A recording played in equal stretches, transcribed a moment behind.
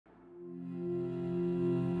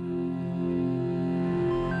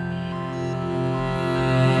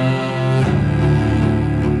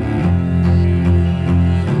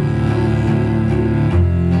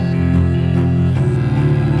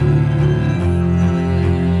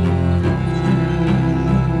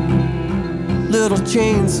little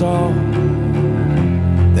chainsaw,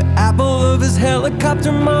 the apple of his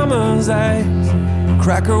helicopter mama's eyes,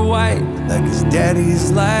 cracker white like his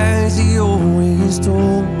daddy's lies he always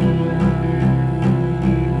told.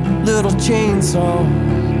 Little chainsaw,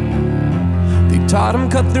 they taught him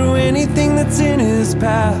cut through anything that's in his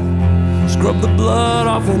path, scrub the blood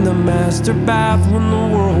off in the master bath when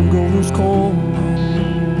the world goes cold.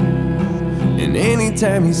 And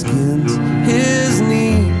anytime he skins his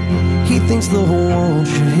knee, he thinks the whole world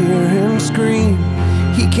should hear him scream.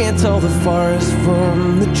 He can't tell the forest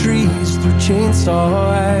from the trees through chainsaw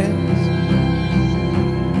eyes.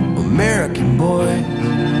 American boys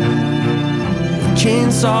with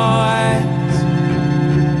chainsaw eyes.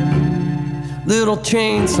 Little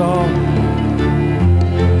chainsaw,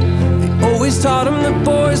 they always taught him that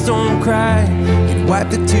boys don't cry. He'd wipe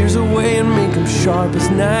the tears away and make them sharp as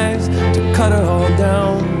knives to cut it all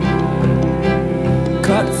down.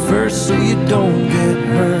 Cut first so you don't get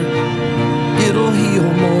hurt. It'll heal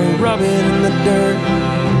more, rub it in the dirt.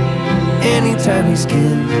 Anytime he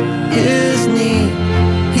skins his knee,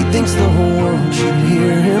 he thinks the whole world should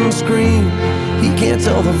hear him scream. He can't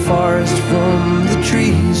tell the forest from the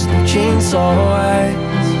trees through chainsaw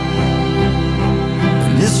eyes.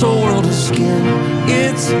 And this whole world is skin,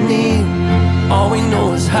 its knee. All we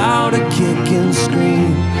know is how to kick and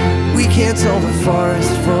scream. We can't tell the forest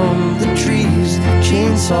from the trees through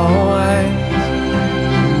chainsaw eyes.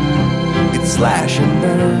 It's slash and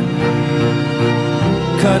burn,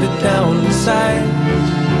 cut it down to size.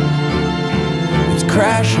 It's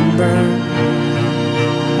crash and burn,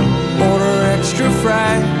 order extra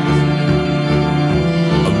fries.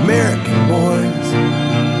 American boys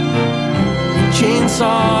with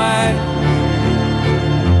chainsaw